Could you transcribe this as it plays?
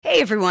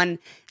everyone.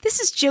 This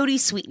is Jodie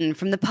Sweeten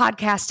from the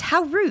podcast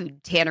How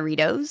Rude,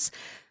 Tanneritos.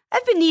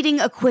 I've been needing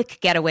a quick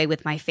getaway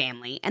with my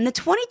family, and the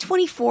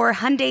 2024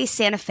 Hyundai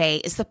Santa Fe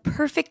is the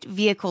perfect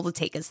vehicle to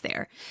take us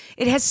there.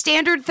 It has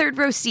standard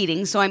third-row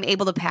seating, so I'm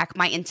able to pack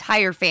my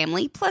entire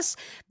family, plus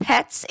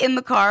pets, in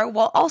the car,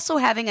 while also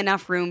having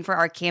enough room for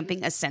our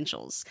camping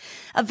essentials.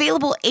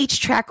 Available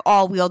H-Track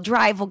all-wheel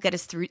drive will get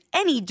us through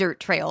any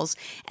dirt trails,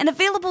 and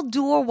available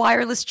dual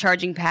wireless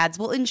charging pads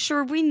will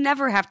ensure we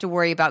never have to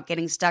worry about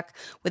getting stuck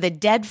with a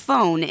dead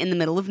phone in the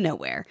middle of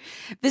nowhere.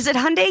 Visit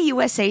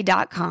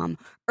HyundaiUSA.com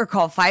or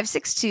call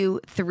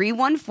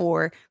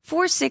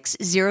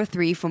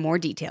 562-314-4603 for more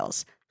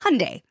details.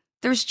 Hyundai,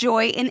 there's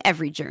joy in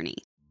every journey.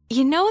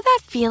 You know that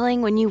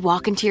feeling when you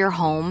walk into your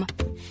home,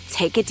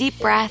 take a deep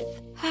breath,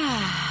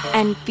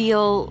 and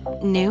feel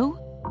new?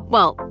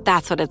 Well,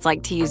 that's what it's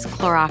like to use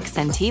Clorox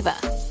Scentiva.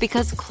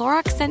 Because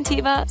Clorox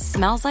Scentiva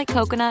smells like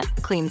coconut,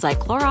 cleans like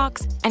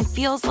Clorox, and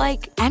feels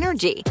like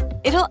energy.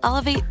 It'll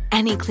elevate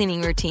any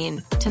cleaning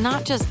routine to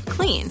not just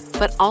clean,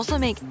 but also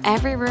make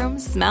every room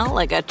smell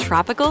like a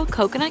tropical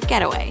coconut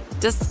getaway.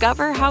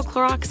 Discover how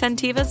Clorox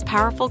Scentiva's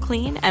powerful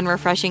clean and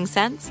refreshing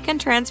scents can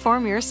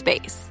transform your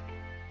space.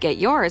 Get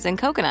yours in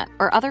coconut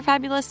or other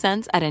fabulous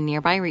scents at a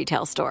nearby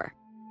retail store.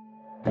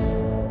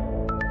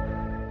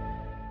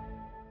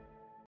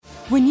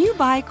 When you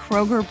buy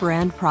Kroger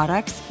brand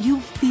products,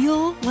 you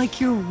feel like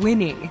you're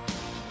winning.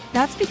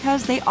 That's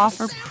because they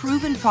offer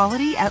proven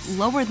quality at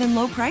lower than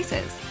low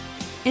prices.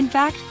 In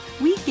fact,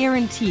 we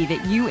guarantee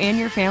that you and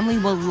your family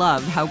will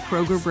love how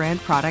Kroger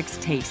brand products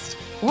taste,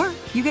 or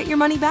you get your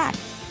money back.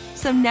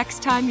 So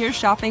next time you're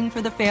shopping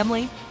for the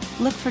family,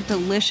 look for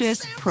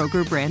delicious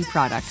Kroger brand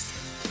products,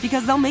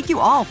 because they'll make you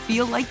all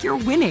feel like you're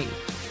winning.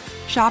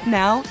 Shop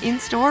now,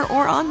 in-store,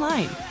 or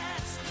online.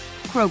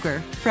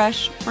 Kroger,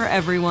 fresh for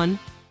everyone.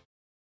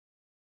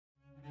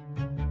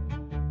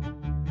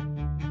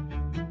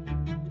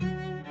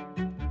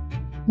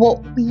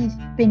 What we've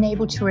been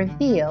able to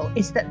reveal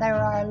is that there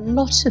are a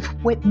lot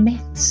of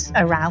myths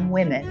around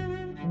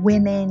women.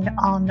 Women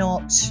are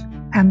not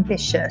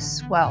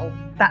ambitious. Well,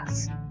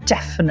 that's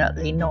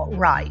definitely not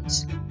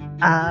right.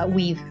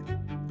 We've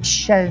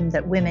shown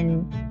that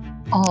women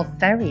are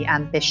very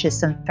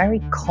ambitious and very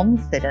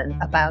confident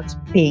about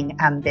being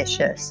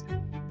ambitious.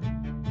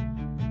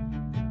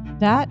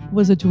 That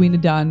was Edwina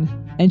Dunn,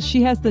 and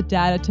she has the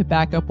data to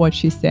back up what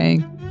she's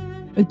saying.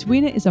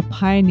 Edwina is a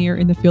pioneer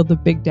in the field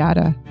of big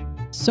data.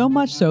 So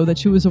much so that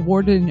she was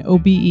awarded an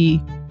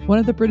OBE, one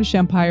of the British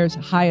Empire's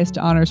highest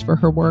honors for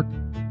her work.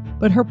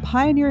 But her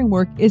pioneering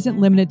work isn't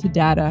limited to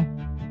data.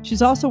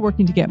 She's also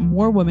working to get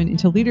more women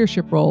into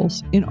leadership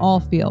roles in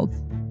all fields.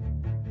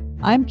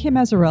 I'm Kim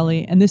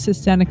Azzarelli, and this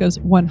is Seneca's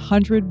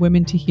 100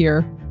 Women to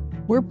Hear.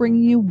 We're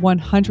bringing you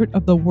 100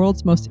 of the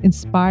world's most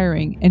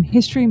inspiring and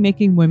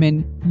history-making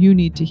women you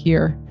need to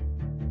hear.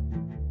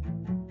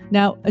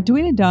 Now,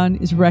 Edwina Dunn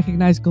is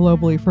recognized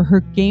globally for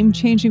her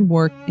game-changing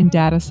work in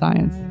data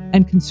science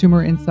and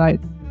consumer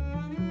insights.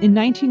 In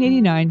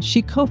 1989,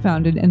 she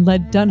co-founded and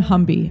led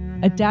dunnhumby,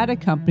 a data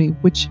company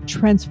which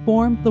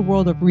transformed the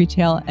world of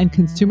retail and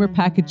consumer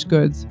packaged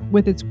goods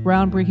with its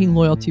groundbreaking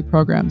loyalty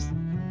programs.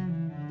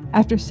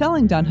 After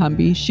selling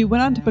dunnhumby, she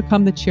went on to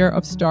become the chair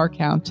of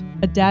StarCount,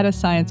 a data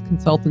science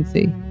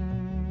consultancy.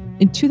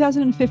 In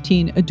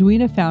 2015,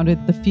 Edwina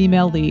founded The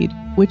Female Lead,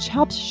 which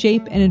helps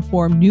shape and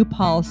inform new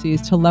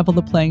policies to level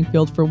the playing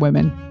field for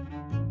women.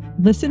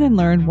 Listen and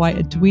learn why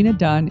Edwina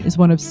Dunn is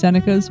one of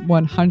Seneca's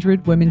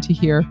 100 Women to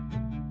Hear.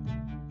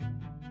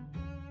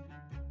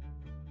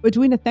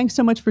 Edwina, thanks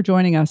so much for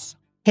joining us.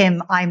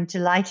 Kim, I'm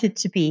delighted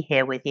to be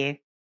here with you.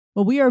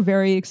 Well, we are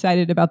very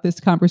excited about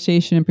this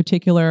conversation in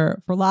particular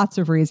for lots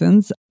of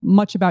reasons.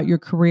 Much about your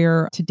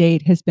career to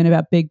date has been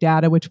about big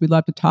data, which we'd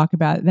love to talk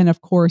about. Then,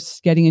 of course,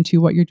 getting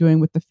into what you're doing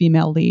with The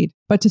Female Lead.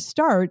 But to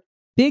start,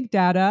 big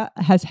data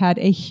has had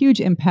a huge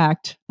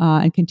impact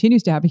and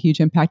continues to have a huge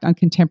impact on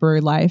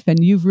contemporary life.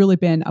 And you've really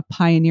been a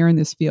pioneer in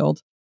this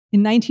field.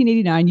 In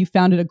 1989, you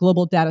founded a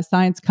global data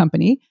science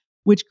company,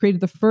 which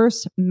created the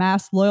first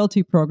mass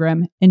loyalty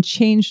program and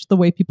changed the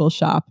way people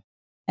shop.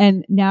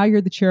 And now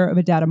you're the chair of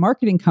a data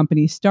marketing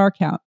company,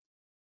 StarCount.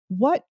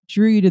 What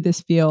drew you to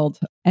this field,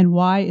 and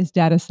why is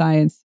data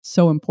science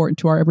so important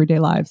to our everyday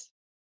lives?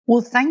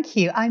 Well, thank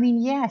you. I mean,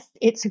 yes,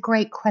 it's a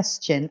great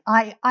question.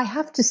 I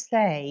have to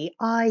say,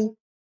 I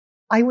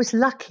was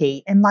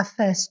lucky in my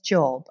first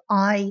job.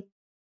 I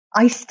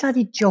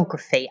studied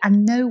geography,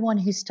 and no one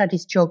who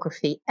studies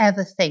geography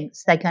ever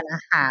thinks they're going to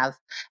have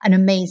an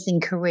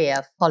amazing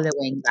career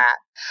following that.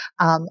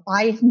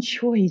 I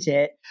enjoyed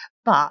it,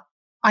 but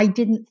I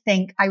didn't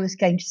think I was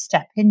going to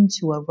step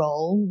into a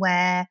role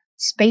where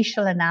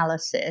spatial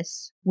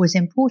analysis was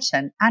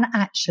important. And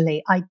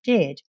actually, I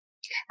did.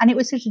 And it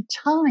was at a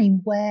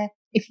time where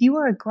if you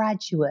were a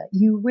graduate,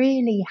 you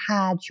really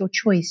had your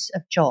choice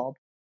of job.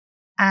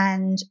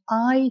 And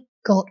I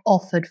got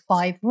offered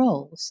 5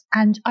 roles.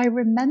 And I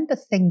remember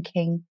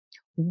thinking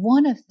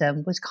one of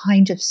them was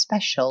kind of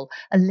special,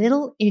 a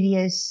little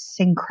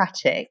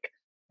idiosyncratic,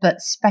 but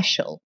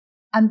special.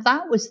 And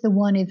that was the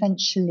one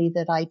eventually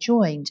that I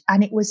joined.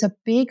 And it was a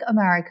big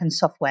American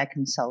software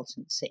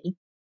consultancy.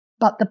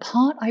 But the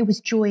part I was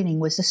joining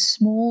was a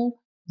small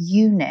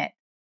unit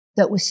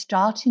that was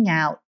starting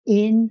out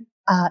in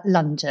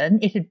London.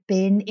 It had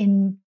been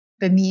in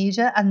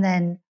Bermuda and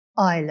then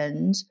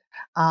Ireland,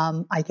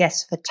 I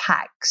guess for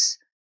tax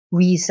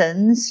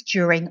reasons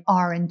during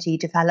R&D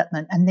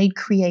development. And they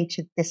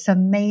created this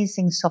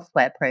amazing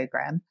software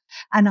program.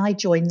 And I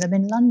joined them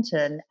in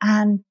London.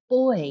 And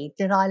boy,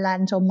 did I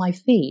land on my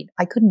feet.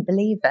 I couldn't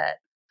believe it.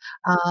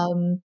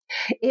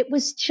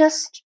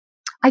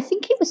 I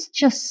think it was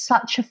just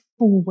such a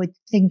forward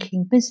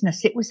thinking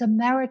business. It was a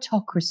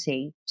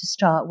meritocracy to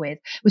start with.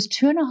 It was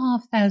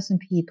 2,500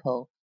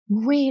 people,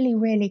 really,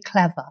 really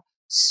clever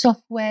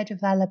software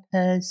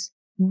developers,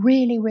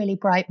 really, really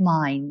bright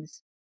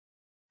minds.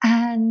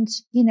 And,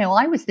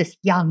 I was this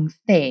young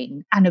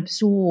thing and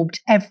absorbed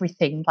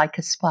everything like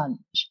a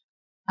sponge.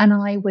 And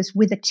I was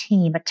with a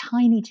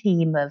tiny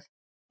team of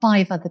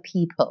 5 other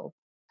people.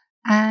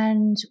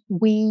 And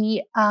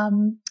we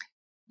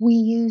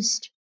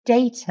used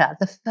data,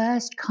 the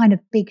first kind of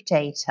big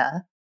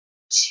data,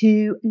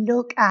 to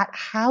look at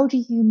how do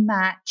you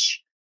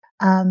match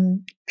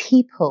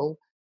people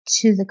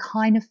to the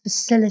kind of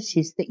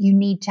facilities that you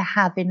need to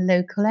have in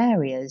local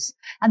areas.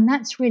 And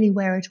that's really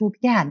where it all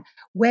began.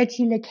 Where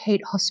do you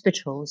locate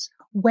hospitals?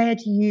 Where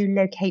do you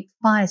locate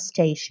fire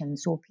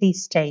stations or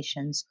police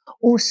stations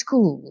or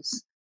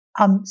schools?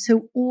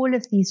 So all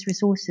of these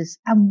resources,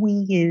 and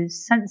we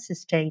use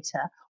census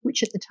data,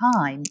 which at the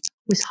time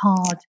was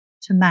hard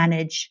to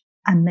manage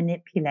and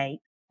manipulate.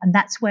 And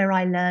that's where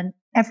I learned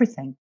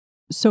everything.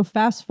 So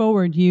fast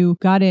forward, you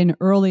got in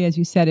early, as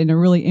you said, in a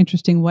really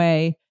interesting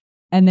way.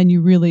 And then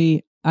you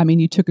really,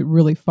 you took it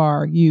really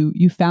far.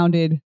 You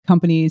founded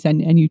companies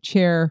and you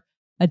chair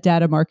a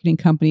data marketing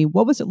company.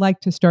 What was it like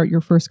to start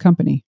your first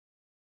company?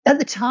 At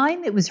the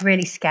time, it was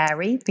really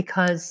scary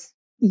because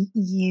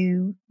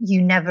you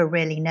never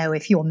really know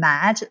if you're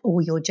mad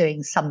or you're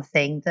doing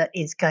something that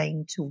is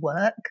going to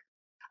work.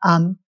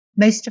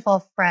 Most of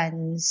our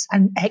friends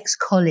and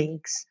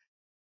ex-colleagues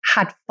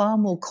had far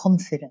more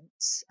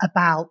confidence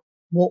about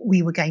what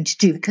we were going to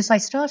do because I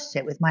started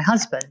it with my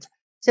husband.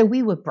 So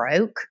we were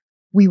broke.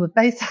 We were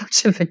both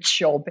out of a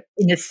job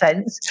in a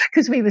sense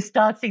because we were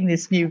starting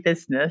this new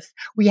business.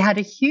 We had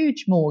a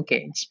huge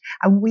mortgage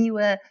and we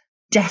were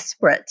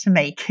desperate to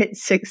make it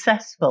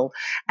successful.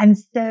 And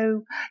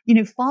so,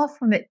 far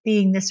from it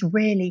being this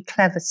really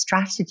clever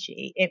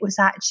strategy, it was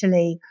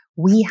actually,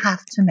 we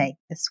have to make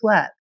this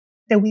work.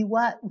 So we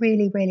worked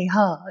really, really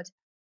hard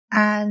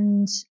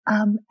and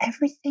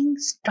everything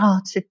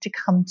started to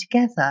come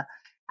together.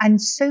 And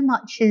so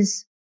much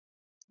is,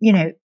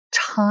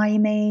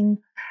 timing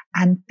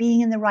and being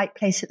in the right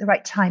place at the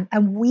right time.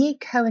 And we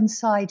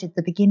coincided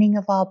the beginning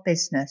of our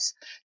business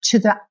to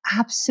the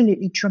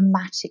absolutely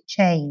dramatic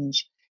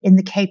change in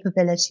the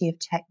capability of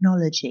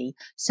technology.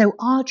 So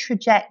our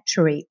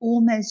trajectory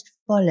almost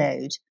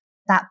followed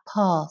that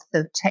path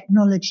of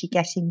technology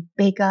getting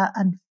bigger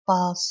and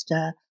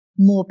faster,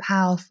 more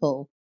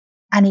powerful.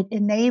 And it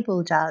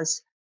enabled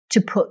us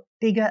to put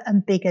bigger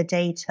and bigger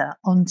data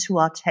onto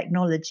our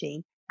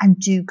technology and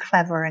do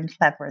clever and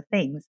cleverer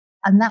things.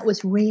 And that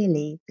was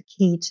really the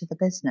key to the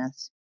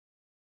business.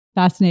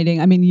 Fascinating.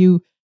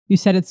 You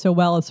said it so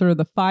well. It's sort of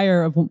the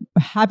fire of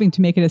having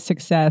to make it a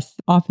success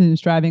often is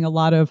driving a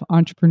lot of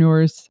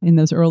entrepreneurs in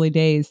those early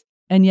days.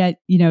 And yet,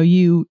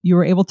 you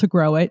were able to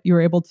grow it. You were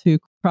able to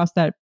cross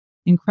that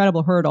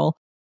incredible hurdle.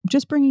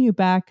 Just bringing you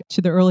back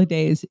to the early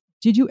days,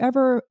 did you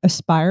ever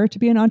aspire to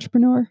be an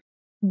entrepreneur?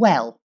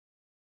 Well,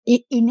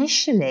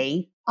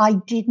 initially, I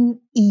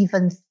didn't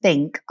even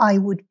think I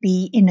would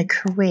be in a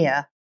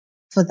career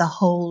for the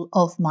whole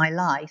of my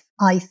life.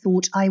 I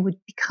thought I would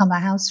become a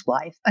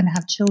housewife and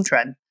have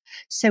children.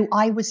 So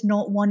I was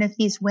not one of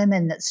these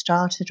women that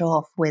started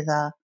off with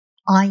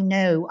I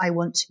know I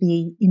want to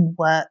be in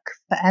work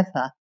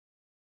forever.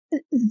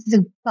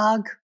 The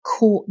bug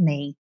caught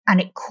me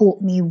and it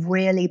caught me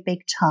really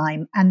big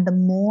time. And the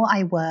more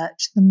I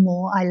worked, the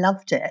more I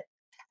loved it.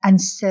 And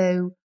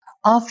so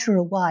after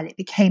a while, it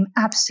became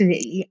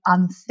absolutely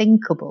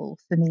unthinkable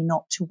for me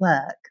not to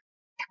work.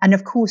 And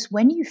of course,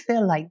 when you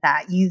feel like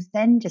that, you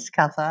then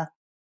discover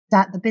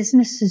that the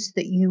businesses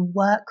that you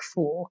work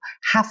for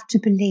have to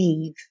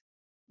believe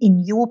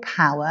in your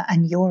power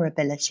and your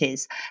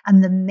abilities.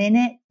 And the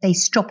minute they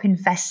stop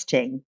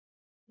investing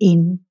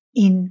in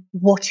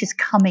what is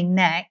coming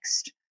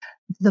next,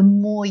 the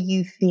more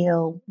you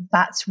feel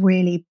that's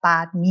really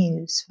bad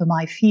news for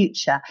my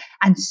future.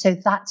 And so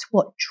that's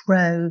what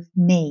drove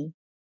me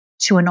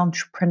to an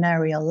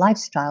entrepreneurial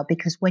lifestyle,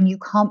 because when you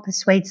can't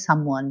persuade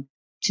someone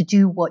to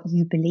do what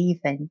you believe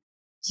in,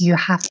 you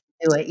have to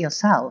do it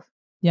yourself.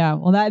 Yeah,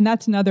 well,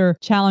 that's another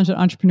challenge that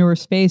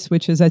entrepreneurs face,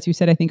 which is, as you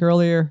said, I think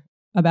earlier,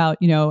 about,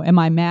 am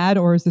I mad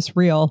or is this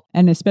real?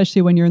 And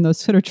especially when you're in those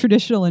sort of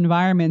traditional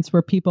environments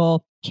where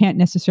people can't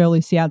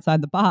necessarily see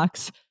outside the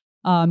box,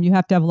 you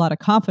have to have a lot of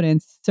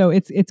confidence. So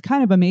it's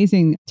kind of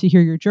amazing to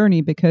hear your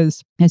journey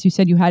because, as you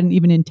said, you hadn't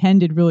even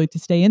intended really to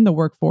stay in the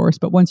workforce,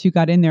 but once you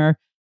got in there,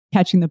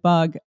 catching the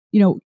bug.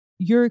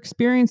 Your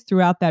experience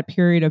throughout that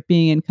period of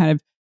being in kind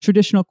of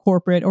traditional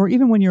corporate, or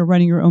even when you're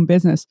running your own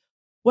business,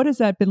 what has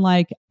that been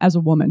like as a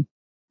woman?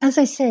 As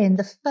I say, in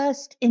the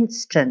first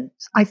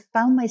instance, I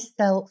found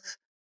myself,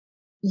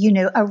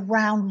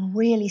 around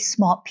really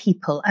smart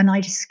people. And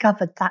I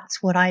discovered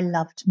that's what I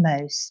loved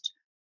most,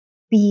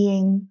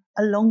 being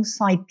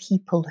alongside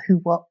people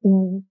who were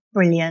all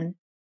brilliant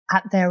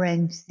at their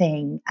own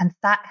thing. And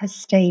that has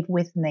stayed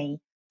with me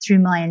through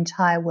my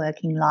entire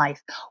working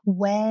life.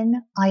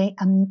 When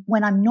I'm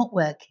not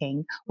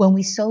working, when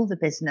we sold the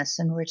business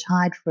and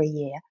retired for a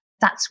year,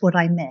 that's what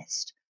I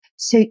missed.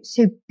 So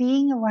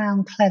being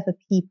around clever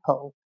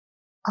people,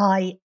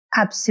 I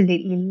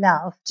absolutely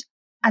loved.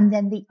 And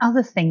then the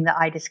other thing that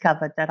I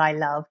discovered that I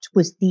loved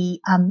was the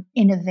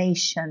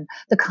innovation,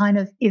 the kind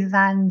of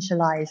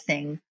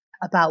evangelizing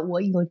about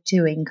what you're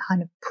doing,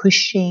 kind of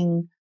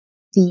pushing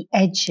the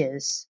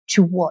edges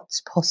to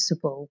what's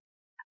possible.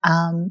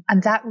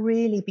 And that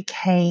really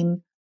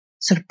became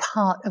sort of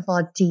part of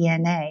our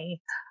DNA,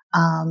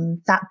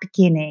 that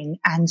beginning,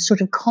 and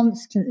sort of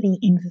constantly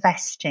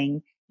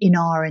investing in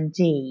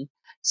R&D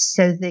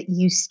so that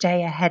you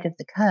stay ahead of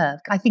the curve.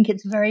 I think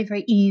it's very,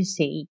 very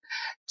easy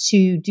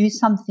to do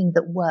something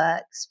that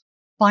works,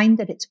 find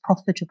that it's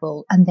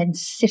profitable, and then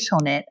sit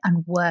on it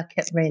and work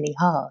it really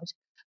hard.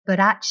 But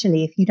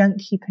actually, if you don't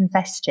keep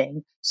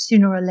investing,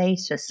 sooner or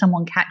later,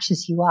 someone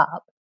catches you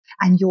up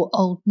and you're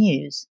old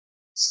news.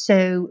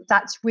 So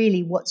that's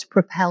really what's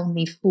propelled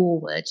me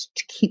forward,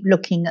 to keep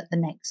looking at the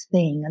next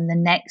thing and the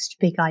next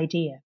big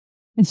idea.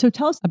 And so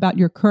tell us about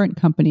your current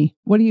company.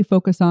 What do you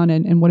focus on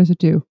and what does it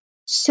do?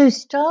 So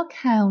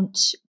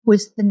StarCount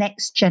was the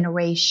next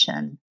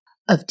generation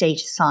of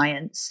data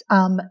science.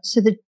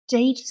 So the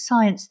data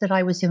science that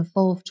I was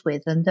involved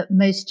with and that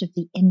most of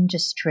the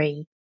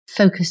industry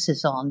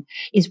focuses on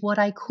is what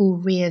I call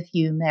rear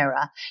view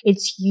mirror.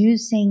 It's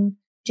using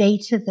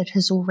data that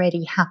has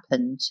already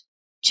happened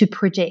to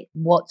predict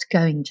what's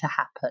going to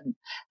happen.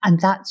 And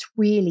that's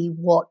really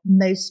what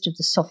most of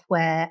the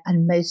software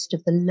and most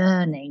of the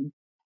learning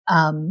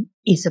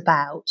is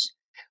about.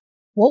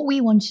 What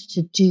we wanted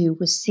to do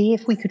was see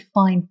if we could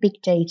find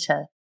big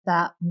data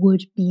that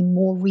would be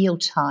more real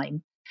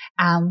time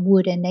and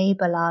would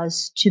enable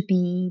us to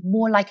be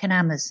more like an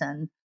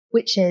Amazon,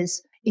 which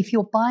is, if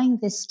you're buying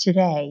this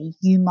today,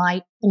 you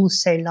might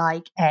also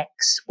like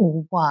X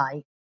or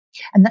Y.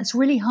 And that's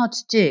really hard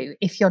to do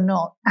if you're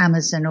not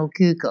Amazon or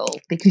Google,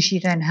 because you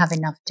don't have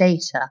enough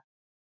data.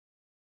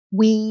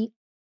 We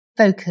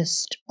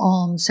focused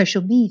on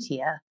social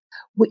media,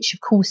 which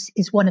of course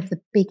is one of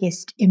the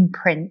biggest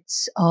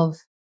imprints of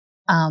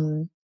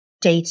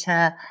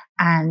data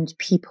and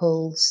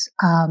people's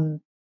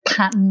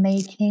pattern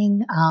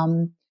making,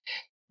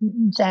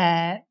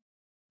 their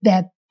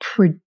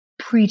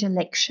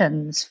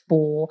predilections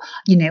for,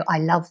 I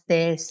love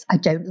this, I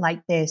don't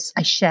like this,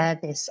 I share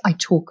this, I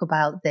talk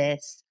about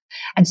this.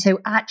 And so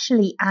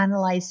actually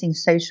analyzing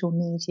social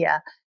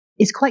media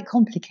is quite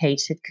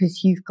complicated,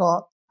 because you've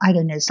got,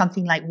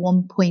 something like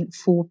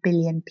 1.4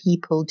 billion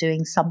people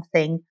doing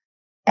something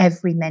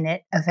every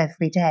minute of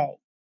every day,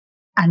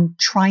 and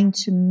trying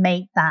to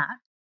make that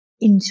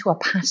into a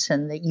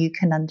pattern that you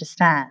can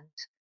understand,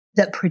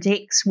 that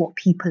predicts what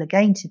people are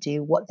going to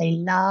do, what they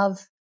love,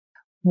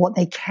 what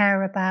they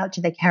care about.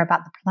 Do they care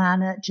about the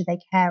planet? Do they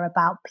care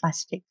about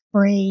plastic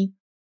free?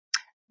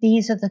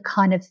 These are the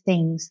kind of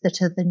things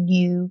that are the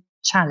new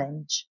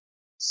challenge.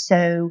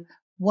 So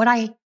what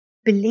I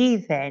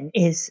believe in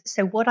is,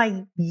 so what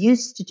I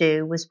used to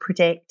do was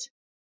predict,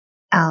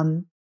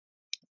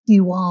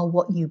 you are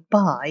what you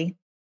buy.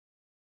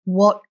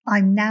 What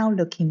I'm now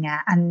looking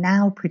at and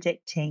now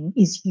predicting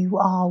is you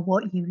are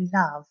what you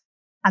love.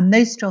 And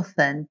most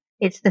often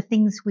it's the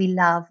things we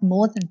love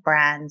more than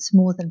brands,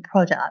 more than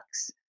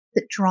products,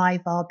 that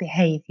drive our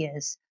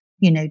behaviors.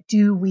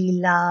 Do we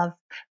love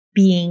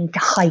being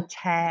high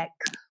tech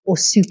or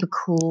super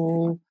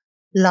cool,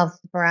 love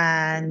the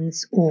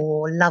brands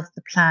or love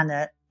the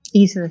planet?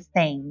 These are the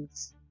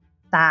things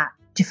that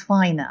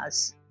define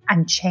us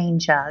and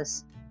change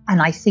us.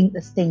 And I think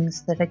the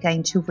things that are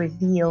going to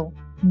reveal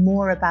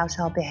more about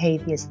our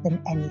behaviors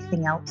than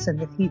anything else in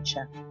the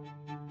future.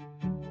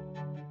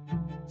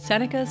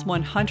 Seneca's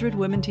 100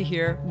 Women to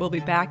Hear will be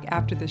back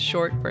after this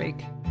short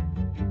break.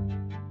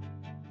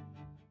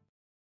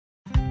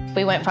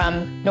 We went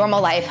from normal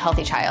life,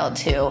 healthy child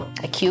to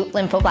acute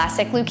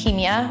lymphoblastic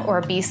leukemia, or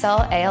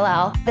B-cell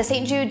ALL. The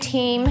St. Jude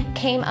team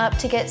came up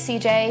to get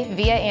CJ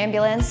via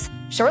ambulance.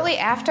 Shortly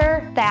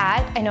after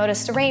that, I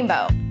noticed a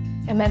rainbow.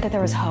 It meant that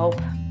there was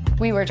hope.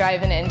 We were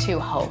driving into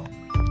hope.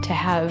 To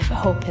have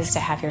hope is to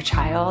have your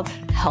child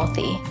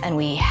healthy, and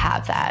we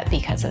have that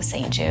because of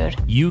St. Jude.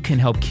 You can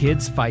help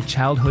kids fight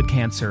childhood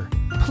cancer.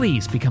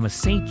 Please become a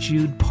St.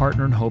 Jude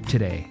Partner in Hope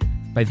today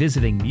by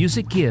visiting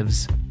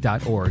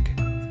musicgives.org.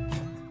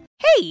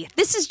 Hey,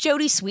 this is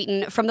Jodie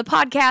Sweetin from the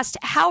podcast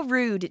How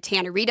Rude,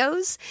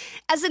 Tanneritos.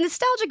 As a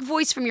nostalgic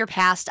voice from your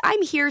past,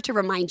 I'm here to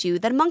remind you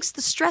that amongst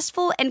the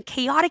stressful and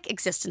chaotic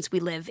existence we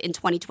live in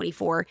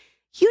 2024,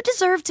 you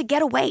deserve to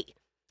get away.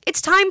 It's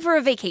time for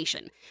a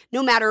vacation,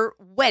 no matter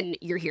when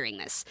you're hearing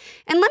this.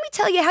 And let me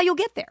tell you how you'll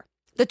get there.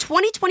 The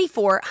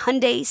 2024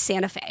 Hyundai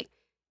Santa Fe.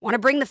 Want to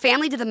bring the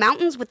family to the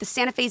mountains with the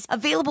Santa Fe's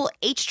available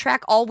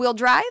H-Track all-wheel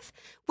drive?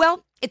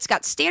 Well, it's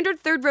got standard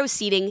third-row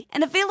seating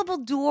and available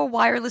dual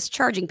wireless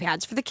charging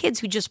pads for the kids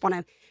who just want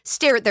to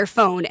stare at their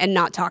phone and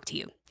not talk to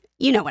you.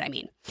 You know what I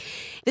mean.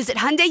 Visit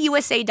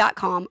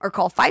HyundaiUSA.com or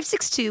call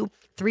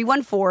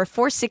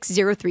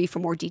 562-314-4603 for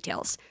more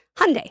details.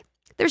 Hyundai,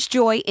 there's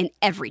joy in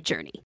every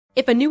journey.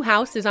 If a new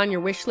house is on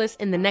your wish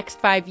list in the next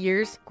 5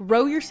 years,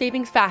 grow your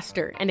savings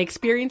faster and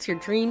experience your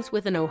dreams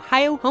with an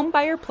Ohio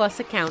Homebuyer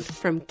Plus account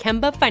from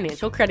Kemba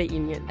Financial Credit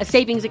Union. A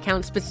savings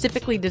account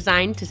specifically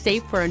designed to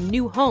save for a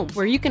new home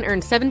where you can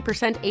earn 7%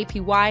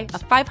 APY, a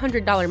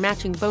 $500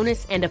 matching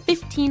bonus, and a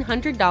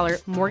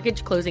 $1,500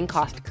 mortgage closing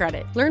cost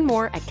credit. Learn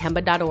more at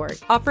Kemba.org.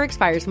 Offer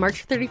expires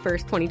March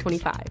 31st,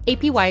 2025.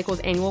 APY equals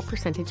annual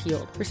percentage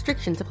yield.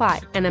 Restrictions apply.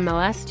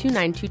 NMLS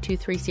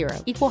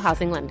 292230. Equal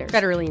housing lender.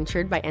 Federally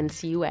insured by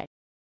NCUA.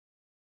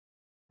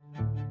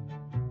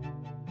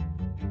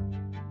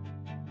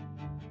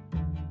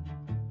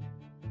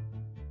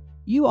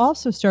 You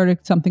also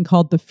started something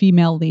called The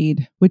Female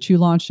Lead, which you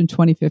launched in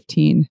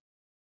 2015.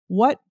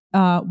 What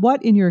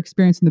in your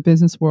experience in the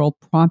business world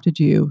prompted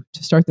you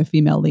to start The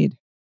Female Lead?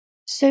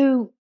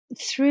 So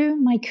through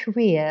my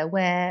career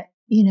where,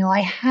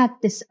 I had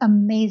this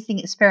amazing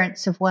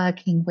experience of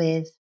working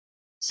with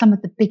some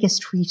of the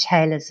biggest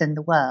retailers in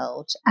the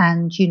world.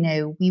 And,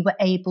 we were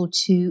able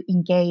to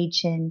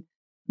engage in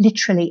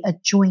literally a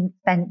joint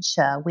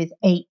venture with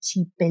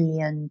 $80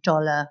 billion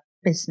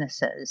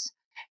businesses.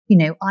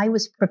 I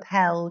was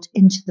propelled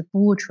into the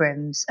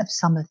boardrooms of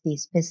some of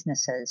these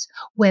businesses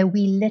where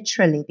we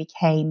literally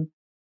became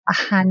a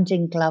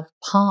hand-in-glove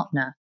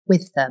partner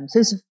with them. So it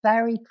was a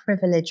very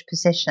privileged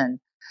position.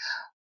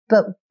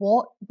 But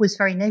what was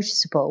very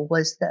noticeable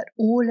was that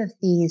all of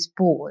these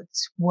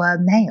boards were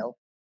male.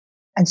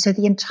 And so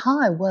the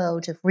entire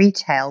world of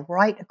retail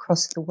right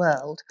across the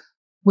world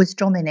was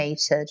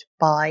dominated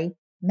by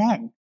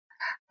men.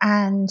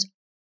 And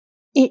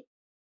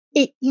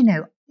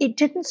it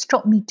didn't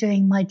stop me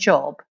doing my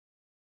job,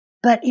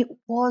 but it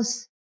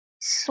was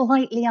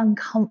slightly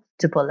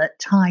uncomfortable at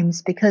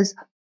times because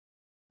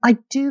I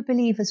do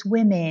believe as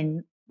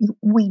women,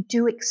 we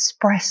do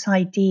express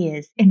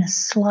ideas in a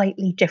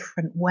slightly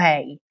different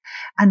way.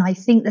 And I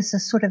think there's a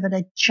sort of an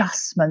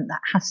adjustment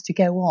that has to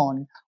go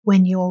on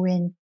when you're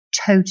in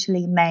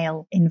totally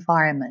male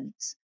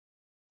environments.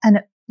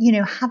 And,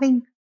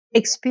 having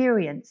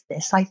experienced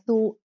this, I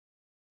thought,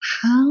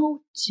 how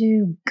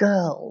do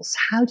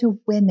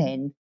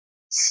women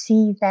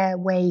see their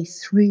way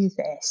through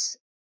this?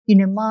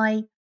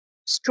 My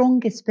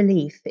strongest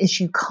belief is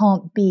you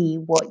can't be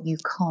what you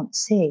can't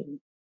see.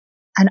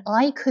 And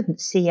I couldn't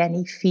see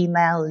any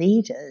female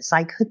leaders.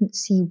 I couldn't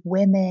see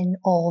women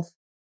of,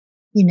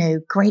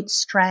 great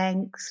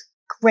strength,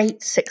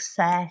 great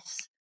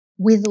success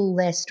with all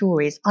their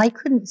stories. I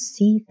couldn't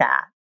see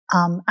that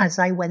as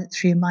I went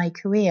through my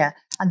career.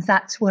 And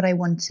that's what I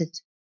wanted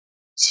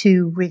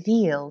to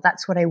reveal.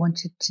 That's what I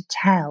wanted to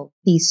tell,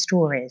 these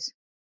stories.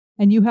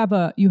 And you have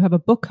a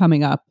book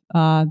coming up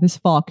this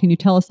fall. Can you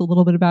tell us a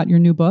little bit about your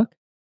new book?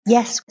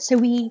 Yes. So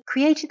we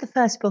created the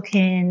first book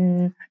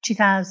in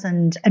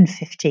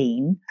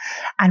 2015,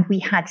 and we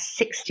had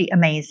 60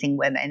 amazing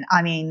women.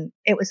 I mean,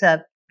 it was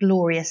a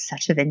glorious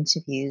set of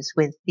interviews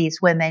with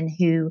these women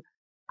who,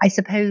 I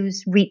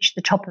suppose, reached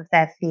the top of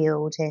their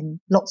field in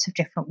lots of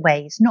different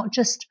ways, not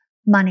just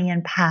money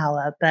and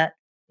power, but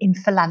in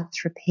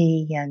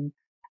philanthropy and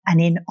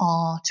in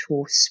art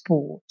or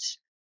sport.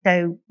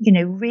 So,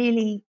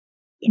 really,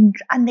 and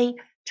they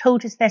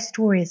told us their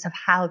stories of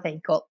how they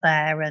got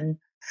there and,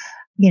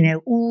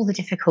 all the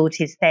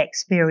difficulties they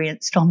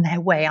experienced on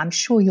their way. I'm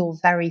sure you're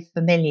very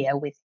familiar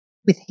with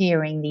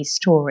hearing these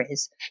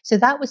stories. So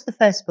that was the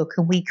first book,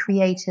 and we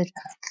created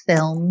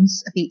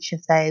films of each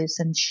of those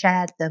and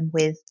shared them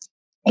with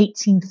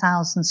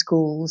 18,000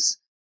 schools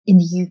in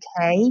the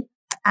UK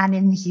and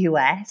in the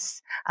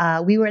US.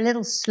 We were a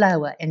little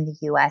slower in the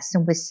US,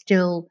 and we're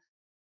still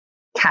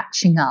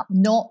catching up,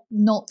 not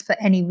for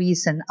any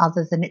reason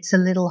other than it's a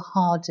little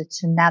harder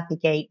to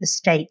navigate the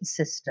state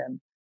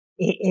system.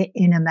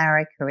 In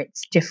America,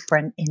 it's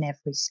different in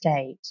every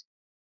state.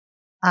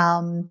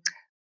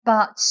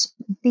 But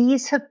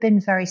these have been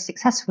very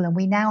successful, and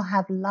we now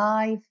have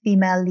live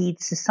female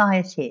lead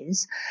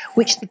societies,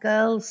 which the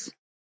girls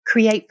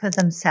create for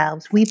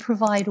themselves. We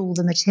provide all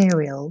the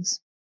materials,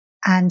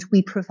 and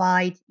we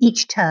provide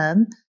each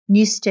term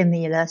new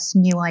stimulus,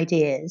 new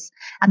ideas,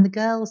 and the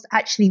girls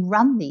actually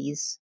run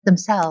these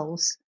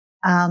themselves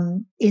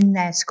in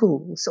their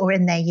schools or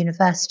in their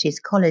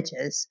universities,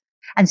 colleges.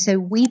 And so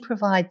we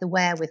provide the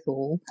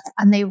wherewithal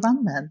and they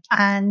run them.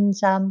 And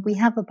we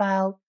have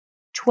about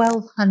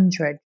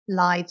 1,200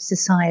 live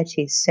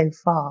societies so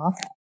far.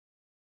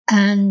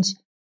 And,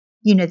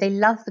 they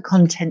love the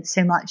content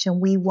so much. And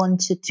we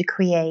wanted to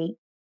create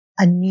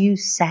a new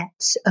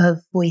set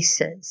of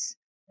voices,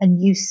 a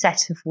new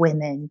set of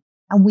women.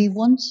 And we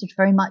wanted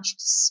very much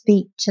to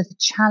speak to the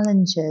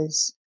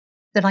challenges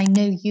that I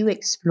know you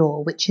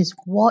explore, which is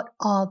what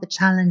are the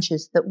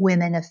challenges that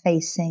women are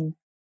facing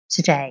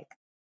today?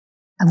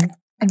 And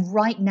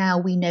right now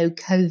we know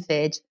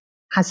COVID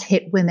has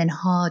hit women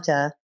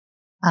harder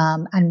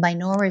and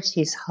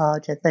minorities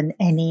harder than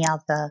any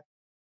other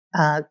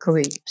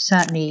group,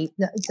 certainly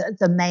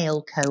the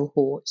male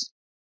cohort.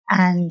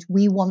 And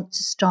we want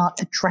to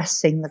start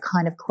addressing the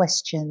kind of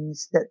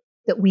questions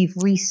that we've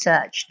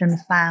researched and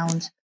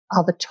found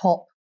are the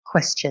top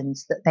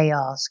questions that they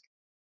ask.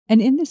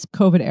 And in this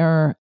COVID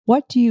era,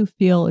 what do you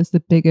feel is the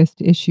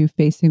biggest issue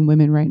facing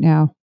women right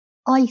now?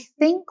 I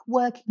think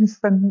working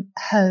from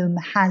home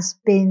has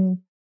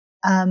been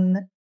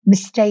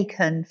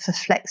mistaken for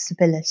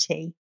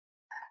flexibility.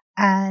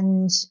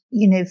 And,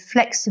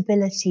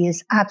 flexibility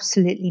is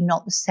absolutely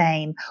not the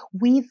same.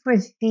 We've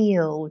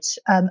revealed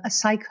a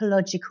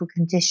psychological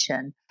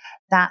condition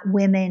that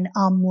women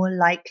are more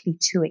likely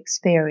to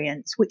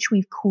experience, which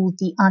we've called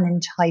the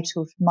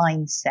unentitled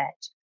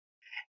mindset.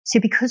 So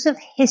because of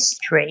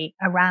history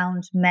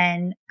around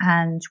men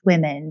and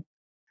women,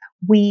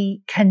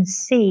 we can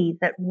see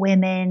that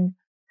women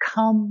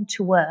come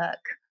to work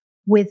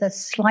with a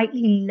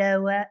slightly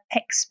lower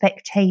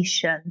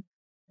expectation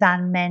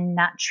than men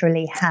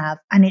naturally have.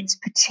 And it's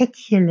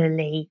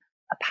particularly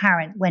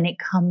apparent when it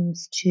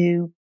comes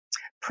to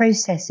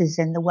processes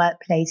in the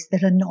workplace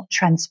that are not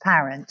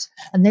transparent.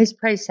 And those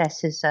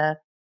processes are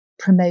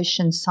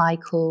promotion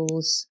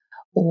cycles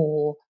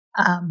or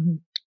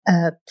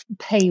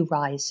pay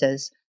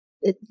rises.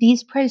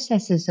 These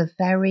processes are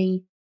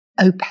very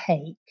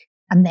opaque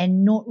and they're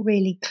not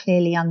really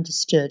clearly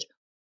understood.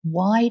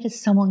 Why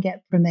does someone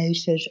get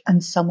promoted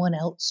and someone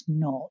else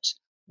not?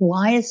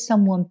 Why is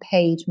someone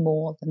paid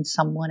more than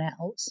someone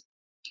else?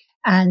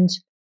 And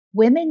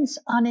women's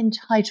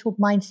unentitled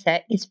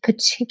mindset is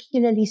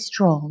particularly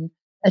strong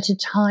at a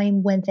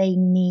time when they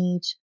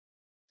need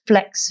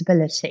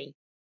flexibility.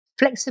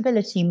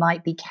 Flexibility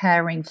might be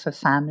caring for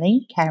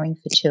family, caring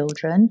for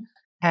children,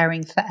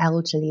 caring for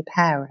elderly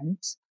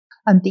parents.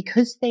 And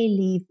because they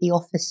leave the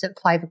office at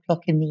 5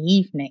 o'clock in the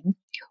evening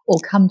or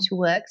come to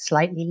work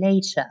slightly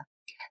later,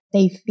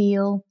 they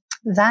feel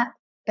that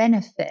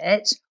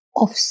benefit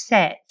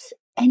offsets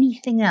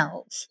anything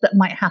else that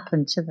might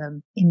happen to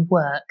them in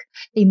work.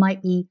 They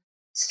might be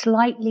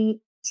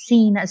slightly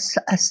seen as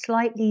a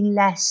slightly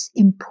less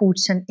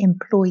important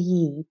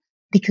employee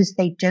because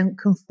they don't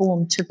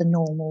conform to the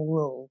normal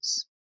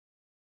rules.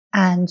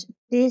 And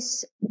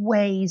this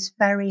weighs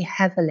very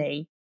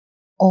heavily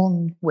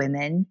on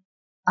women.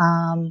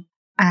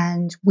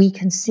 And we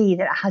can see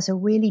that it has a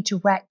really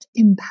direct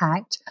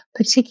impact,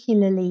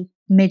 particularly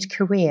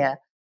mid-career,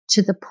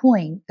 to the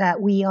point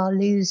that we are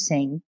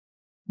losing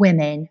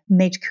women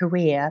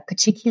mid-career,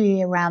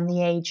 particularly around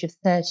the age of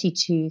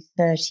 32,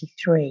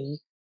 33,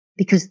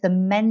 because the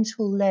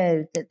mental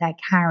load that they're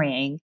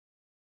carrying,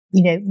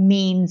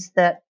 means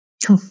that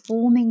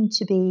conforming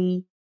to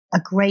be a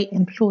great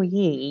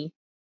employee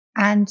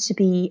and to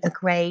be a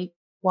great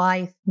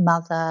wife,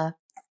 mother,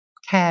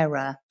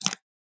 carer,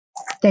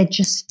 they're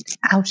just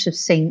out of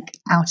sync,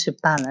 out of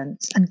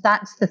balance. And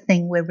that's the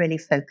thing we're really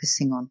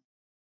focusing on.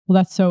 Well,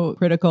 that's so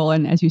critical.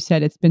 And as you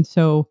said, it's been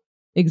so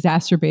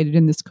exacerbated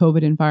in this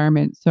COVID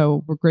environment.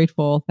 So we're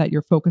grateful that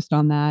you're focused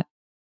on that.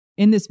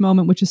 In this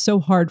moment, which is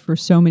so hard for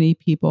so many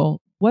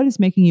people, what is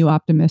making you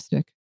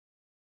optimistic?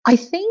 I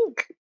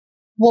think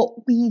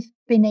what we've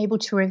been able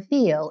to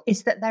reveal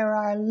is that there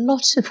are a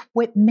lot of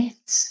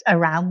myths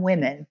around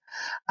women.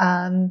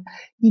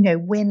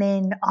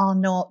 Women are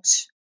not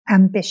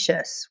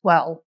ambitious.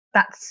 Well,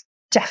 that's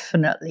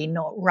definitely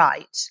not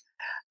right.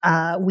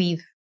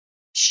 We've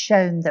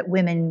shown that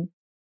women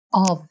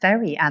are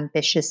very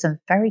ambitious and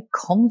very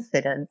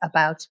confident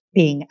about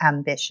being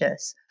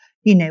ambitious.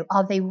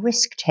 Are they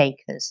risk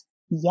takers?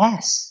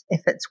 Yes,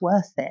 if it's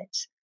worth it.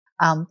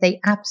 They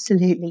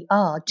absolutely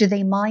are. Do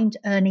they mind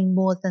earning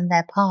more than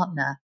their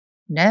partner?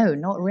 No,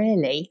 not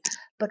really.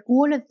 But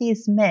all of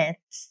these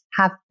myths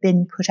have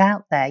been put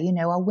out there.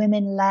 Are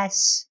women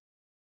less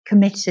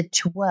committed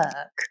to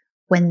work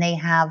when they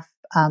have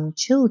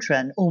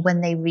children or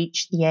when they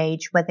reach the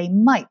age where they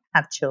might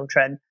have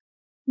children?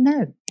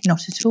 No,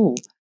 not at all.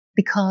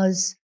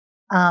 Because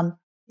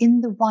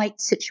in the right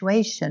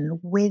situation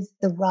with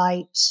the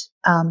right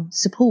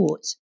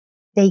support,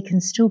 they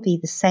can still be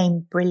the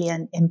same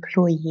brilliant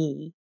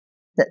employee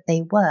that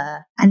they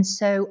were. And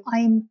so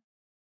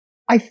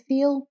I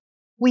feel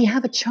we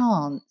have a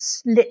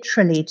chance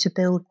literally to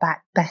build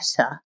back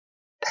better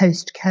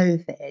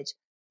post-COVID,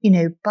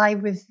 by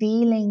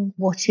revealing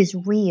what is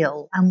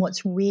real and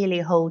what's really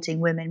holding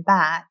women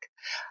back.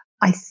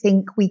 I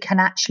think we can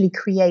actually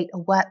create a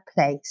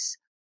workplace,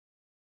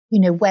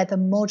 where the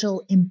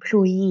model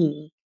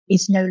employee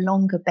is no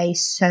longer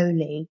based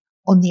solely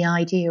on the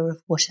idea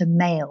of what a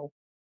male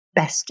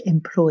best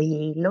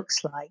employee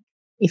looks like.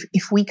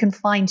 If we can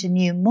find a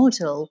new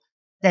model,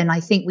 then I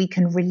think we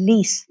can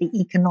release the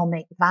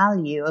economic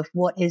value of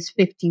what is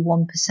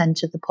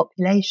 51% of the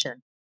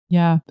population.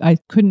 Yeah, I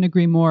couldn't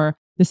agree more.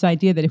 This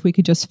idea that if we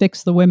could just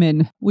fix the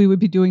women, we would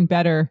be doing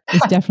better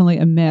is definitely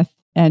a myth.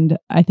 And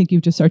I think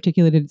you've just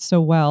articulated it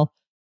so well.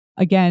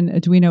 Again,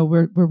 Edwina,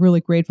 we're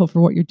really grateful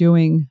for what you're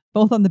doing,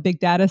 both on the big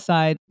data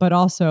side, but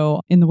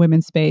also in the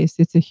women's space.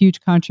 It's a huge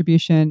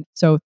contribution.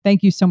 So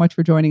thank you so much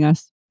for joining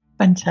us.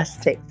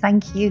 Fantastic.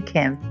 Thank you,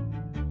 Kim.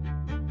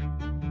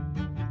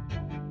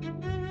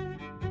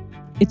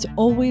 It's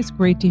always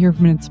great to hear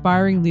from an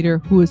inspiring leader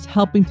who is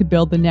helping to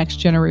build the next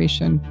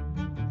generation.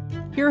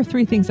 Here are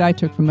 3 things I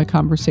took from the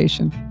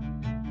conversation.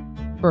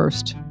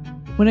 First,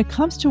 when it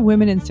comes to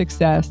women in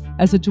success,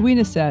 as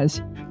Edwina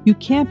says, you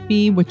can't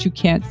be what you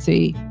can't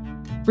see.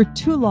 For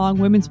too long,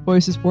 women's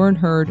voices weren't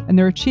heard and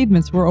their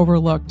achievements were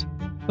overlooked.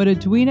 But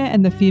Edwina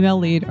and the female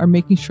lead are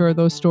making sure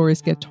those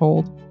stories get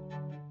told.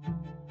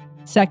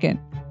 Second,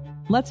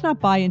 let's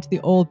not buy into the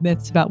old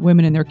myths about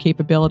women and their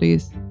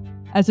capabilities.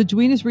 As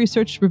Edwina's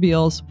research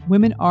reveals,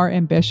 women are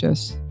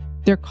ambitious.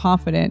 They're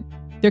confident,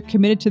 they're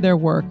committed to their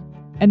work,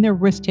 and they're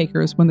risk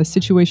takers when the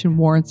situation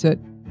warrants it.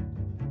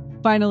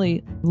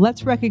 Finally,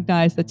 let's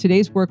recognize that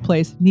today's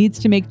workplace needs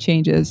to make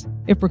changes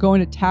if we're going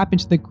to tap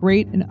into the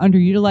great and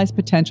underutilized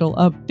potential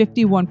of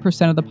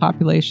 51% of the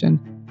population.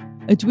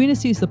 Edwina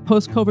sees the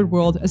post-COVID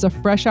world as a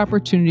fresh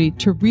opportunity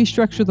to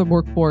restructure the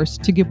workforce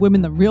to give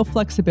women the real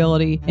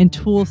flexibility and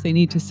tools they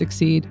need to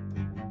succeed.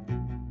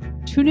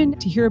 Tune in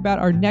to hear about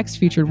our next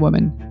featured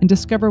woman and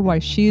discover why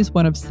she's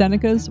one of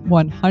Seneca's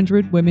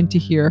 100 Women to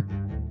Hear.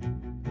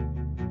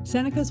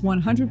 Seneca's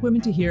 100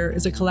 Women to Hear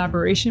is a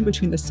collaboration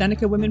between the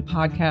Seneca Women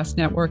Podcast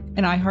Network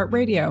and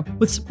iHeartRadio,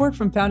 with support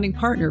from founding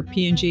partner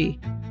P&G.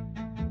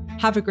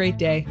 Have a great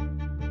day.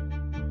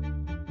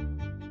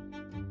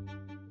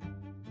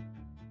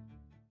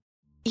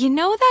 You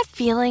know that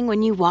feeling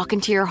when you walk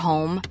into your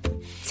home,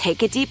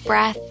 take a deep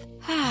breath,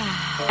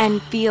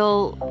 and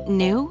feel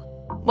new?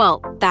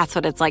 Well, that's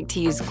what it's like to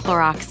use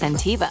Clorox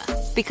Scentiva.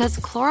 Because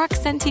Clorox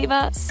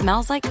Scentiva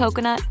smells like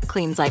coconut,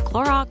 cleans like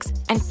Clorox,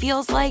 and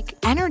feels like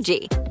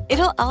energy.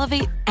 It'll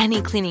elevate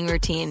any cleaning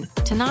routine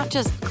to not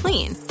just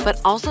clean,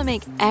 but also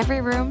make every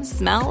room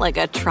smell like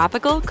a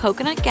tropical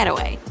coconut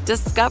getaway.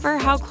 Discover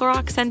how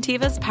Clorox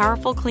Scentiva's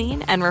powerful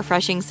clean and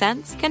refreshing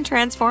scents can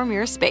transform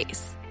your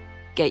space.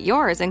 Get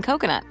yours in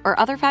coconut or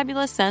other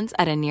fabulous scents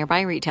at a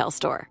nearby retail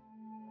store.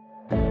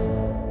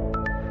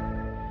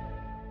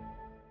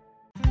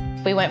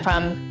 We went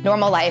from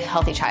normal life,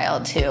 healthy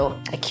child to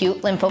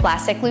acute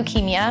lymphoblastic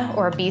leukemia,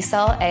 or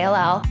B-cell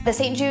ALL. The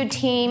St. Jude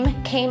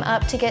team came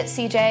up to get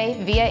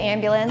CJ via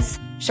ambulance.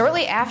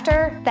 Shortly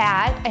after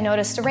that, I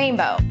noticed a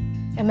rainbow.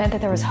 It meant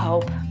that there was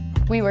hope.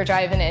 We were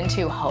driving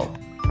into hope.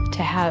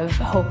 To have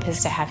hope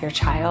is to have your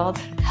child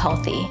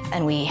healthy,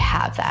 and we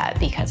have that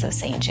because of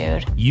St.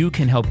 Jude. You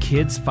can help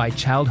kids fight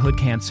childhood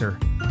cancer.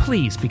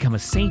 Please become a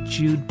St.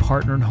 Jude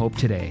Partner in Hope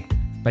today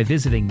by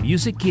visiting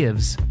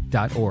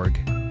musicgives.org.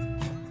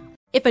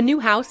 If a new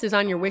house is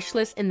on your wish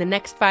list in the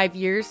next 5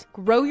 years,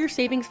 grow your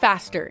savings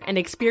faster and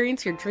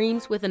experience your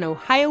dreams with an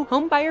Ohio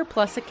Homebuyer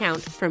Plus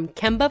account from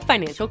Kemba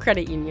Financial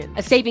Credit Union.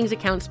 A savings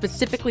account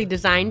specifically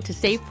designed to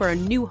save for a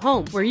new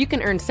home, where you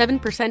can earn 7%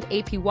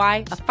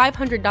 APY,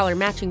 a $500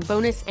 matching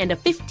bonus, and a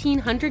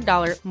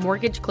 $1,500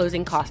 mortgage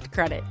closing cost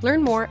credit.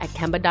 Learn more at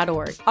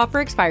Kemba.org. Offer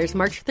expires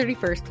March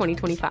 31st,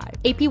 2025.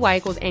 APY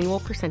equals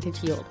annual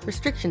percentage yield.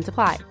 Restrictions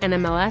apply.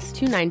 NMLS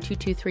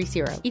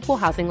 292230. Equal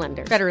housing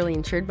lender. Federally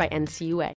insured by NCUA.